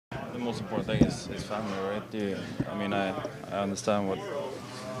most important thing is family, right? I mean, I understand what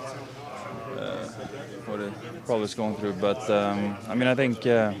it probably is going through, but I mean, I think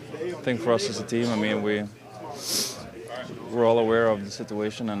for us as a team, I mean, we're all aware of the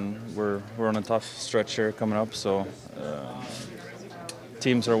situation, and we're on a tough stretch here coming up. So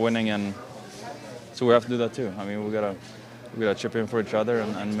teams are winning, and so we have to do that too. I mean, we gotta chip in for each other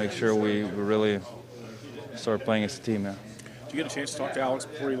and make sure we really start playing as a team. Yeah. Did you get a chance to talk to Alex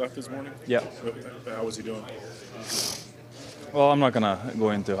before you left this morning? Yeah. How was he doing? Well, I'm not gonna go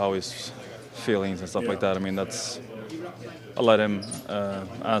into how his feelings and stuff like that. I mean, I'll let him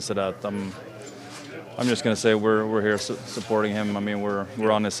answer that. I'm just gonna say we're here supporting him. I mean,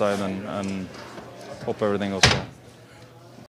 we're on his side and hope everything goes well.